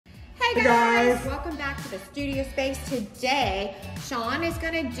Hey guys! Welcome back to the studio space. Today, Sean is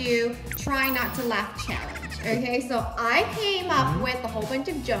gonna do Try Not to Laugh Challenge. Okay, so I came up with a whole bunch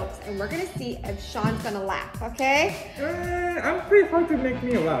of jokes and we're gonna see if Sean's gonna laugh, okay? I'm pretty hard to make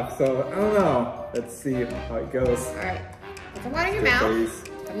me laugh, so I don't know. Let's see how it goes. All right, put some water in your mouth.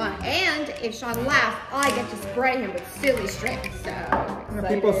 Come on, and if Sean laughs, I get to spray him with silly string, so.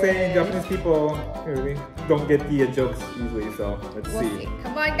 People say Japanese people really don't get the jokes easily, so let's see.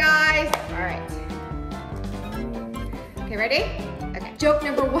 Come on, guys. All right. Okay, ready? Okay, joke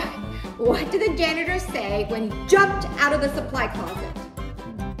number one. What did the janitor say when he jumped out of the supply closet?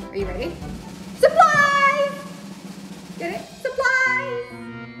 Are you ready? Supplies! Get it? Supplies!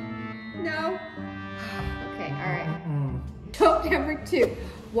 No? Okay, all right. Joke number two.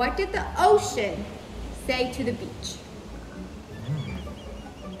 What did the ocean say to the beach?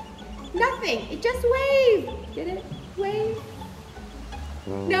 Nothing. It just waved. Get it? Wave.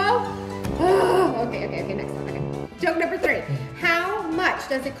 No? Okay, next one. Okay. Joke number three. How much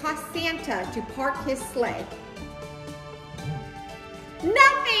does it cost Santa to park his sleigh?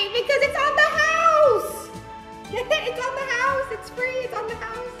 Nothing, because it's on the house. It's on the house. It's free. It's on the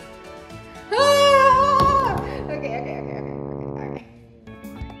house. Okay. All right.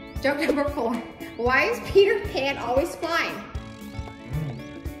 Joke number four. Why is Peter Pan always flying?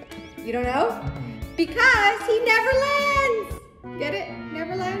 You don't know? Because he never lands. Get it?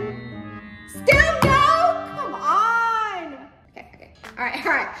 Never land? Still no? Come on. Okay. All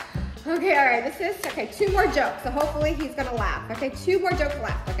right. Okay, all right. This is, okay, two more jokes. So hopefully he's gonna laugh. Okay, two more jokes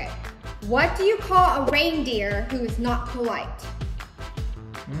left. Okay. What do you call a reindeer who is not polite?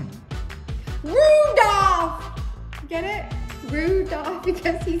 Rudolph. Get it? Rudolph,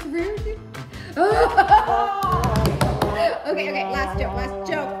 because he's rude. Okay, last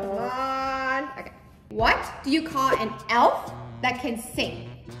joke, come on. Okay. What do you call an elf that can sing?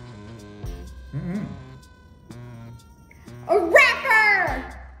 A rapper!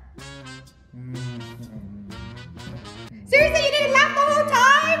 Seriously, you didn't laugh the whole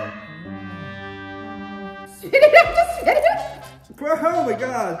time? You didn't have to spit it? Oh my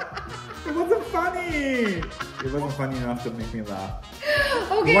god! It wasn't funny! It wasn't funny enough to make me laugh.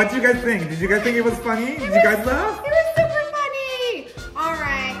 Okay. What do you guys think? Did you guys think it was funny? Did you guys laugh? It was super funny!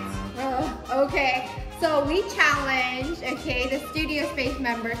 Alright. Okay. So we challenge, okay, the Studio Space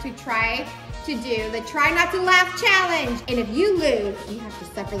members to try to do the Try Not to Laugh Challenge. And if you lose, you have to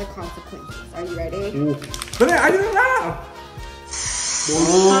suffer the consequences. Are you ready? Ooh. But I didn't laugh!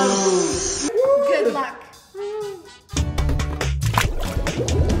 Good luck.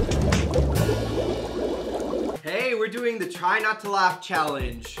 Hey, we're doing the Try Not to Laugh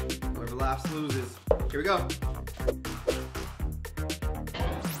Challenge. Whoever laughs loses. Here we go.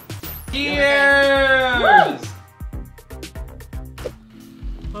 Cheers!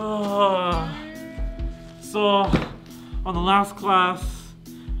 So, on the last class,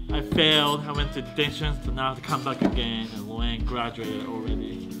 I failed. I went to detention, so now I have to come back again, and Luann graduated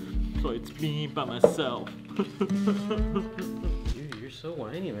already. So it's me by myself. Dude, you're so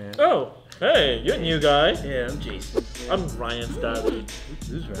whiny, man. Oh, hey, you're a new guy. Yeah, I'm Jason. I'm Ryan's daddy.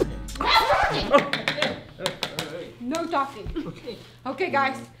 Who's Ryan? No talking. Okay,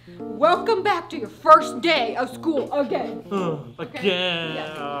 guys. Welcome back to your first day of school again. Again.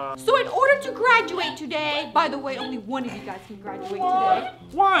 Yeah. So in order to graduate today, by the way, only one of you guys can graduate today.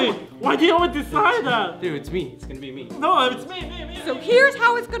 Why? Why do you always decide that? Dude, it's me. It's gonna be me. No, it's me. So here's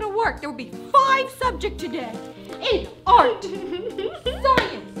how it's gonna work. There will be 5 subjects today. In art,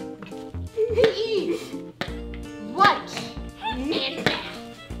 science, PE, lunch, and math.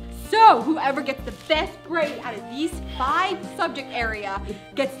 So whoever gets the best grade out of these 5 subject area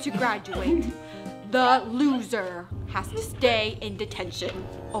gets to graduate. The loser has to stay in detention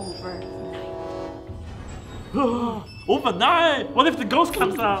overnight. Overnight? What if the ghost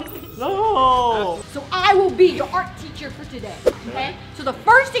comes out? No! So I will be your art teacher for today, okay? So the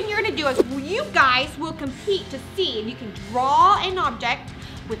first thing you're gonna do is you guys will compete to see if you can draw an object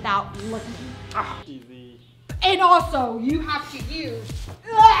without looking. Easy. And also, you have to use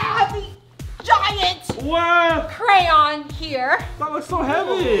the giant crayon here. That looks so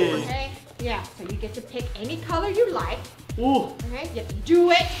heavy. Okay? Yeah, so you get to pick any color you like. Ooh. Okay? You have to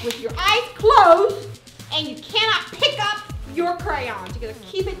do it with your eyes closed, and you cannot pick up your crayons. You gotta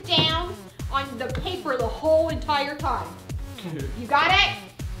keep it down on the paper the whole entire time. You got it?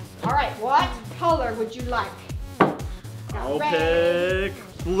 All right, what color would you like? I'll pick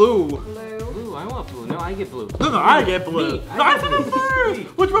Blue. Blue. Blue, I want blue. No, I get blue. No, I get blue. Me. No, I said it first.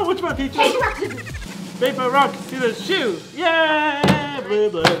 Which one, teacher? Paper, rock, scissors. Paper, rock, scissors, shoes. Yay!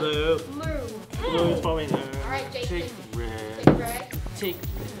 Blue. Blue. Blue is falling there. All right, Jason. Take red. Take red. Take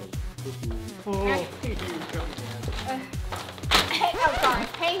red. Oh. Hey, oh, sorry.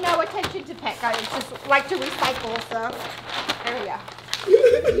 Pay no attention to Peck. I just like to recycle, so there we go.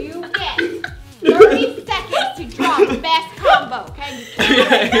 You get 30 seconds to draw the best combo, okay? You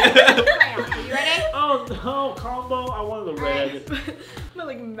can't round. Are you ready? Oh no, combo! I wanted the red. My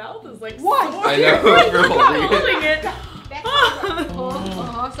like mouth is like One. I know. We're holding it. Best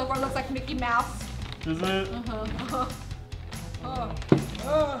combo. So far looks like Mickey Mouse. Is it?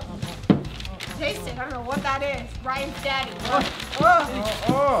 Jason, I don't know what that is. Ryan's daddy.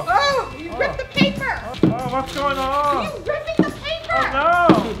 Oh, you ripped the paper. Oh, what's going on? You ripping the paper. Oh no!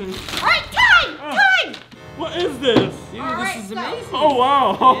 All right, time. What is this? Dude, All right, this is so- amazing. Oh wow!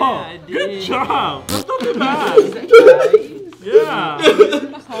 Yeah, I Good did. job. That's not too bad. Nice. Yeah. A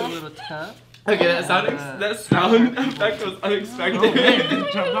little tough. Okay, that sound effect was unexpected. Oh man,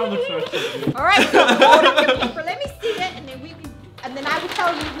 good job. That looks right. All right, so hold up your paper. Let me see it, and then I will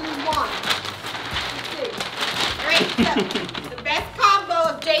tell you who won. Let's see. All right, so the best combo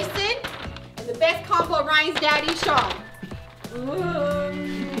of Jason and the best combo of Ryan's daddy, Sean.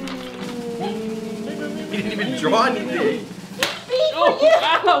 He didn't even draw anything. Oh,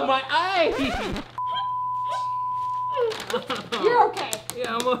 ow, my eye. You're okay.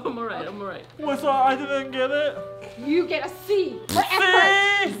 Yeah, I'm alright. I'm alright. What's up? I didn't get it. You get a C for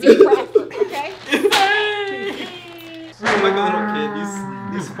effort. C. C for effort, okay? Oh my god, little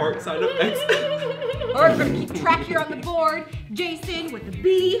kid, these fart sound effects. All right, we're gonna keep track here on the board. Jason with a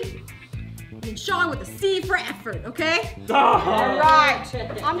B, and Sean with a C for effort, okay? All right,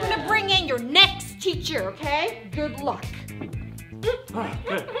 I'm gonna bring in your next teacher, okay? Good luck. Good.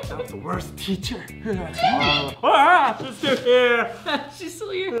 That was the worst teacher. Ah, she's still here. She's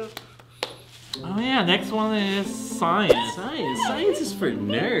still here. Oh yeah, next one is science. Science is for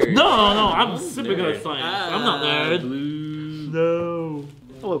nerds. No, I'm super good at science. I'm not nerd. Blue. No.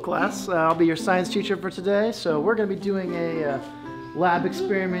 Hello class, I'll be your science teacher for today. So we're going to be doing a lab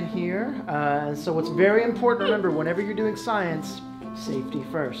experiment here. So what's very important to remember whenever you're doing science, safety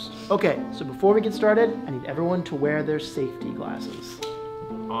first. Okay, so before we get started, I need everyone to wear their safety glasses.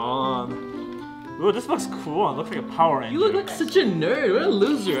 Ooh, this looks cool. It looks like a Power Ranger. You look like such a nerd. What a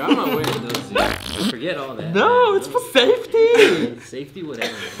loser. I'm not wearing those. Forget all that. No, it's for safety. Safety,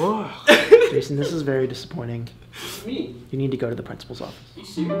 whatever. Oh. Jason, this is very disappointing. Me? You need to go to the principal's office. You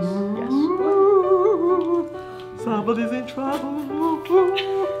serious? Yes. Somebody's in trouble.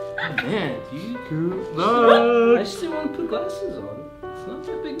 Man, dude. Good I luck. still want to put glasses on. It's not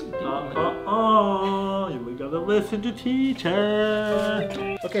that big of a deal, man. We gotta listen to teacher.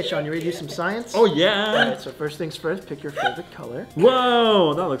 Okay, Sean, you ready to do some science? Oh yeah. Alright, so first things first, pick your favorite color.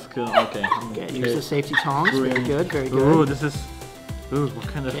 Whoa, that looks good. Okay. Okay, use the safety tongs. Very good, very good. Ooh, this is. Ooh, what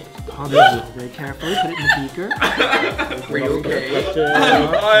kind of Okay. powder is it? Very carefully, put it in the beaker. Are you okay? Oh, there you go. I'm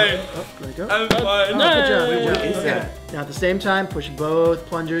fine. Oh, good job, good job. What is Okay. that? Now at the same time, push both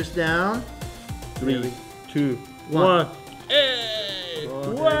plungers down. 3, 2, One. 1. Hey! Oh,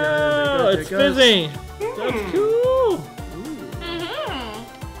 there it Wow, goes, there it it's goes. fizzing. That's cool.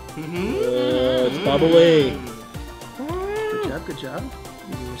 It's bubbly. Good job, good job.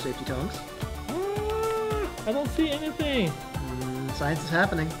 Using your safety tongs. I don't see anything. Science is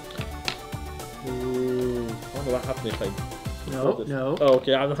happening. Ooh, I wonder what happens if I. No, no. Oh,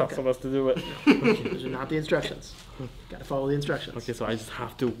 okay, I'm not supposed to do it. Those are not the instructions. Gotta follow the instructions. Okay, so I just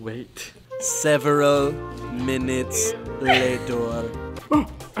have to wait. Several minutes later. Oh,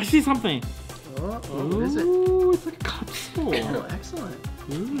 I see something. Oh, what is it? Ooh, it's like a capsule. Oh, excellent.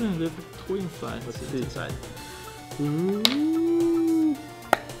 Ooh, there's a toy inside. Let's see. Inside. Ooh.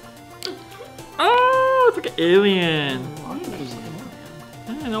 Oh, it's like an alien.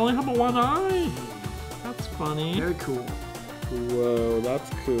 Yeah, and I only have a one eye. That's funny. Very cool. Whoa, that's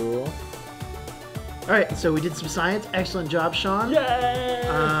cool. All right, so we did some science. Excellent job, Sean.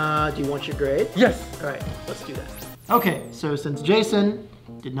 Yay! Do you want your grade? Yes. All right, let's do that. Okay, so since Jason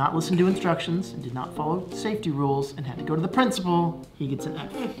did not listen to instructions and did not follow safety rules and had to go to the principal, he gets an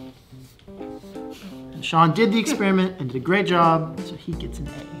F. And Sean did the experiment and did a great job, so he gets an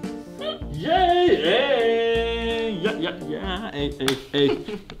A. Yay! Yeah.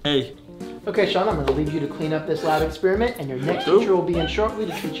 A. Okay, Sean, I'm going to leave you to clean up this lab experiment, and your next teacher will be in shortly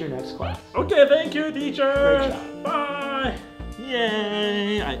to teach your next class. Okay, thank you, teacher. Great job. Bye.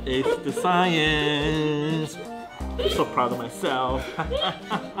 Yay! I aced the science. I'm so proud of myself.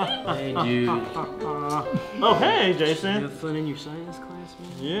 Hey, dude. Oh, hey, You Jason. have fun in your science class,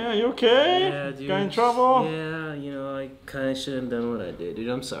 man? Yeah, you okay? Yeah, dude. Got in trouble? Yeah, you know, I kind of shouldn't have done what I did, dude.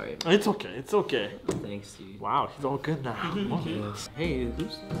 I'm sorry. It's okay. It's okay. Thanks, dude. Wow, he's all good now. Hey,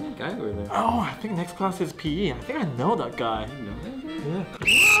 who's that guy over there? Oh, I think next class is PE. I think I know that guy. You know that guy?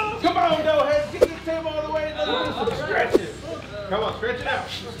 Yeah. Come Come on, stretch it out.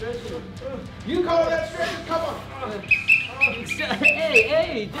 You call that stretch? Come on. Hey,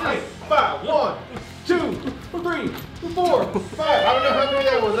 dude. Hey, 5, 1, 2, 3, 4, 5. I don't know how many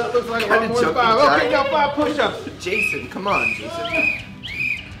that was. That looks like a lot more than 5. Okay, now 5 push-ups. Jason, come on, Jason.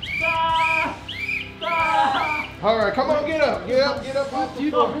 All right, come on, get up. Get up off the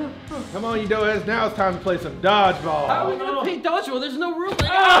floor. Come on, you doughheads. Now it's time to play some dodgeball. How are we gonna play dodgeball? There's no room.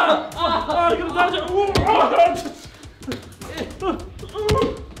 I'm gonna dodge it.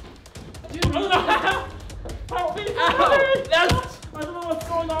 Help me! I don't know what's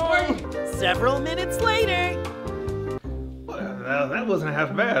going on. Several minutes later. Well, that wasn't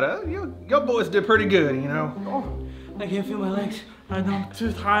half bad, huh? Your boys did pretty good, you know. I can't feel my legs. I know, I'm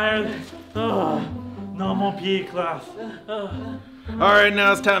too tired. No more PE class. All right,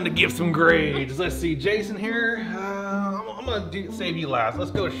 now it's time to give some grades. Let's see, Jason here. I'm gonna save you last.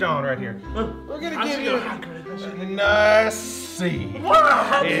 Let's go with Sean right here. We're gonna give you a nice C.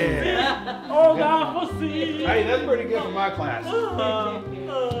 Yeah. Oh, God, for C. Hey, that's pretty good for my class. All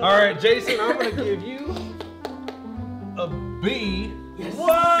right, Jason, I'm gonna give you a B. Yes.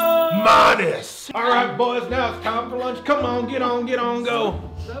 Whoa! Minus. All right, boys, now it's time for lunch. Come on, get on, go.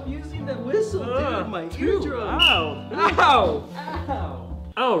 Stop using that whistle, dude. My eardrum. Ow. Ow.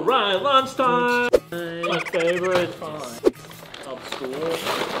 All right, lunchtime. My favorite time of school.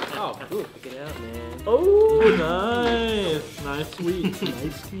 Oh, cool. Pick it out, man. Oh, nice. Nice sweets.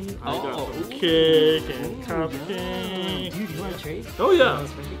 Nice tea. I got some cake and cupcake. Dude, you want a trade? Oh, yeah.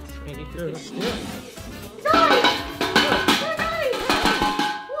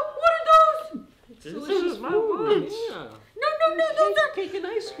 This is my lunch. Yeah. No, those are Cake and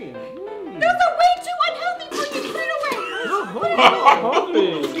ice cream. those are way too unhealthy for you. Put it away.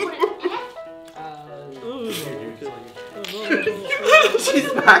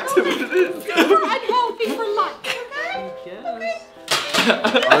 She's back to what it is. We're unhealthy for lunch, okay?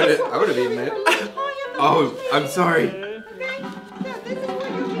 I would have eaten it. Oh, I'm sorry. Okay? So this is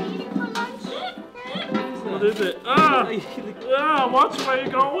what you're eating for lunch. What is it? Watch where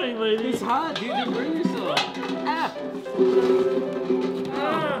you're going, lady. It's hot, dude. Don't burn yourself.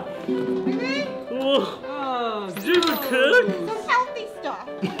 Okay? Did you even cook? Some healthy stuff.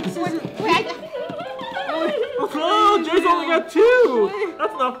 Oh, Jay's only got 2.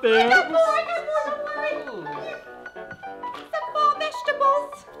 That's not fair. I got more, don't worry. Some fall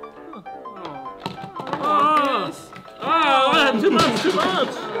vegetables. Too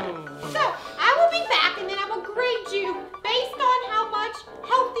much. So, I will be back and then I will grade you based on how much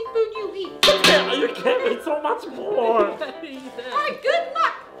healthy food you eat. You can't eat so much more. Alright, good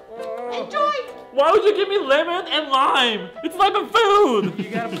luck. Enjoy. Why would you give me lemon and lime? It's not even food. You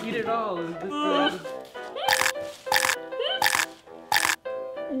gotta eat it all.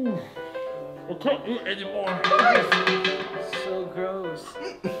 I can't eat anymore. So gross.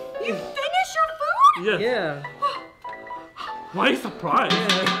 You finish your food? Yes. Yeah. Why are you surprised? Yeah.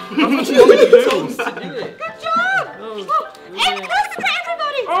 That's what you want me to do. To do it. Good job. Egg toast for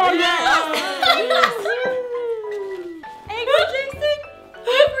everybody. Oh, yeah. Egg for Jason.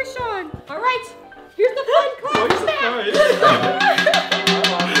 Egg for Sean. Alright, here's the fun class.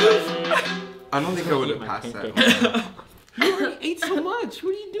 I don't think I would have passed that. You already ate so much.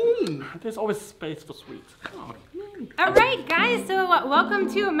 What are you doing? There's always space for sweets. All right, guys, so welcome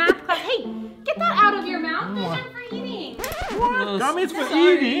to a math class. Hey, get that out of your mouth. They're not for eating. Gummies for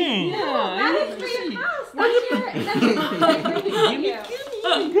eating. That is for your house. That's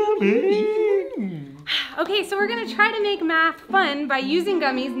Okay, so we're going to try to make math fun by using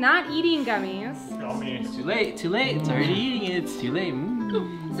gummies, not eating gummies. Gummies. Too late. It's already eating it. It's too late.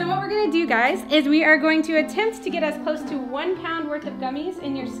 So what we're going to do, guys, is we are going to attempt to get as close to 1 pound worth of gummies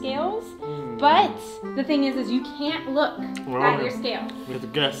in your scales. But the thing is you can't look at your scales. We have to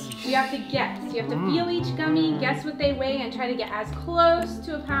guess. You have to guess. You have to feel each gummy, guess what they weigh, and try to get as close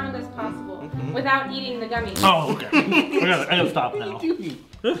to a pound as possible without eating the gummy. Oh, okay. I gotta stop now. Here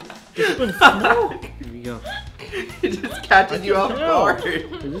we go. It just catches you off guard.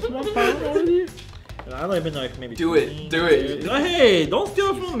 Is this 1 pound already? I don't even know, like maybe. Do it. Do it. Hey, don't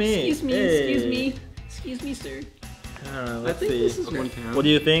steal from me. Excuse me, sir. Let's think see. this is 1 pound. What do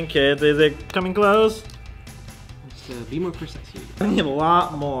you think, kids? Is it coming close? Let's be more precise here. I need a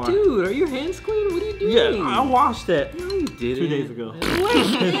lot more. Dude, are your hands clean? What are you doing? Yeah, I washed it. No, you didn't. 2 days ago.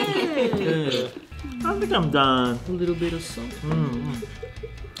 Yeah. I think I'm done. A little bit of something.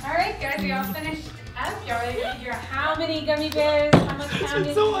 All right, guys, we all finished up. Y'all ready to figure out how many gummy bears, how much pound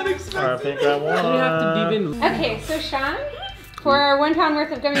It's so unexpected. I think I won. You have to be in. Okay, so Sean, for our 1 pound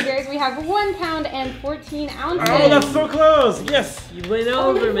worth of gummy bears, we have 1 pound and 14 ounces. Oh, that's so close. Yes. You went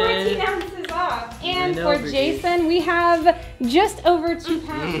Only over, 14 man. ounces. All job. And for Jason, we have just over 2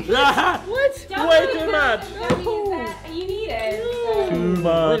 pounds. What? Way too much. You need it. So. Too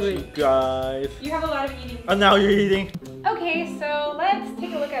much, guys. You have a lot of eating. And now you're eating. Okay, so let's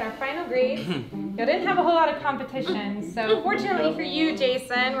take a look at our final grades. You didn't have a whole lot of competition, so fortunately for you,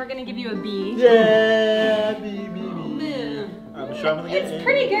 Jason, we're gonna give you a B. Yeah, B. I'm sure I'm gonna get It's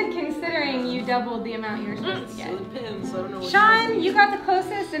pretty good considering you doubled the amount you're supposed to get. Depends. I don't know what Sean, you got the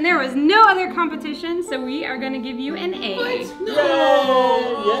closest, and there was no other competition, so we are gonna give you an A.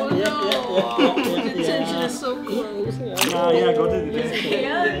 No! Detention is so close. Oh yeah, go to the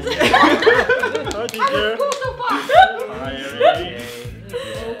detention. Go teacher. Cool so far.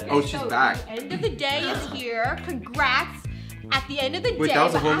 Oh, she's back. The end of the day is here. Congrats. At the end of the Wait, day, that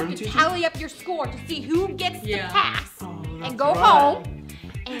was a we'll have homeroom to teacher? tally up your score to see who gets the pass and go right. home.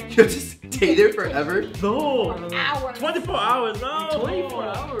 And You'll just stay there forever? No. hours. 24 hours, no. 24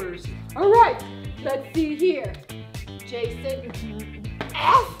 hours. All right, let's see here. Jason,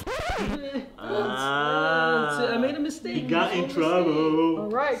 F. I made a mistake. He got in trouble. All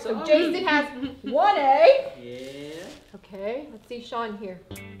right, so Jason has 1A. Yeah. Okay, let's see Sean here.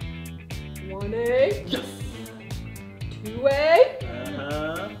 1A. Yes. 2A.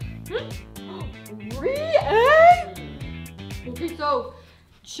 3A. Okay, so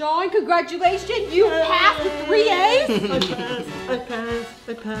Sean, congratulations, you passed with 3 A's. I passed.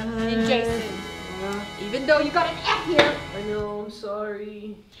 And Jason, even though you got an F here, I know, I'm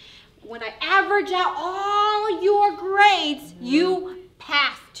sorry. when I average out all your grades, you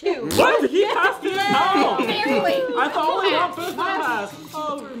passed too. What? He passed it? No. Barely. I thought only one person passed.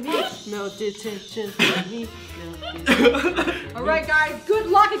 Oh, no detention for me. All right, guys, good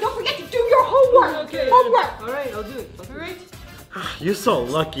luck, and don't forget to do your homework. Okay. Homework. All right, I'll do it. All right. You're so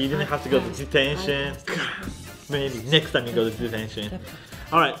lucky you didn't have to go to detention. Maybe next time you go to detention.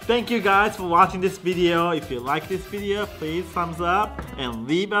 Alright, thank you guys for watching this video. If you like this video, please thumbs up and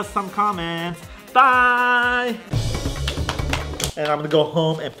leave us some comments. Bye! And I'm gonna go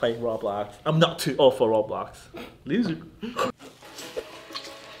home and play Roblox. I'm not too old for Roblox. Loser.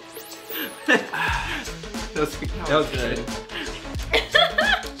 That was good.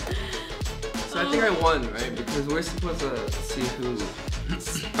 So I think I won, right? Because we're supposed to see who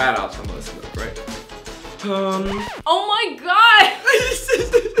spat out the most milk, right? Oh my god!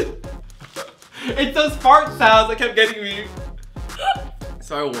 It's those fart sounds that kept getting me.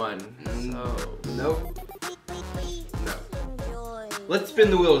 So I won. So, nope. No. Let's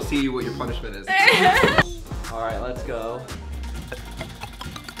spin the wheel to see what your punishment is. Alright, let's go.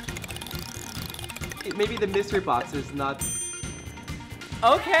 Maybe the mystery box is not...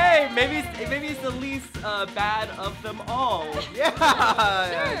 Okay, maybe it's the least bad of them all. Yeah,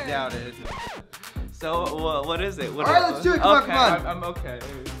 I doubt it. So, what is it? All right, let's do it. Come on, come on. I'm okay.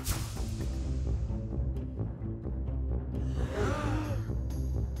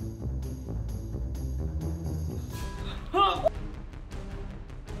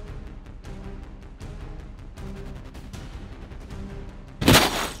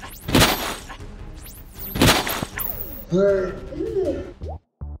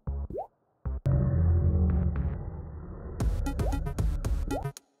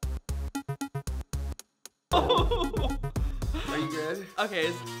 Are you good?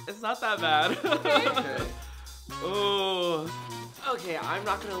 Okay, it's not that bad. Okay. Oh. Okay, I'm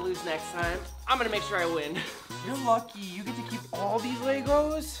not gonna lose next time. I'm gonna make sure I win. You're lucky. You get to keep all these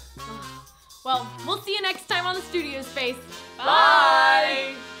Legos. Well, we'll see you next time on the Studio Space.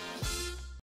 Bye.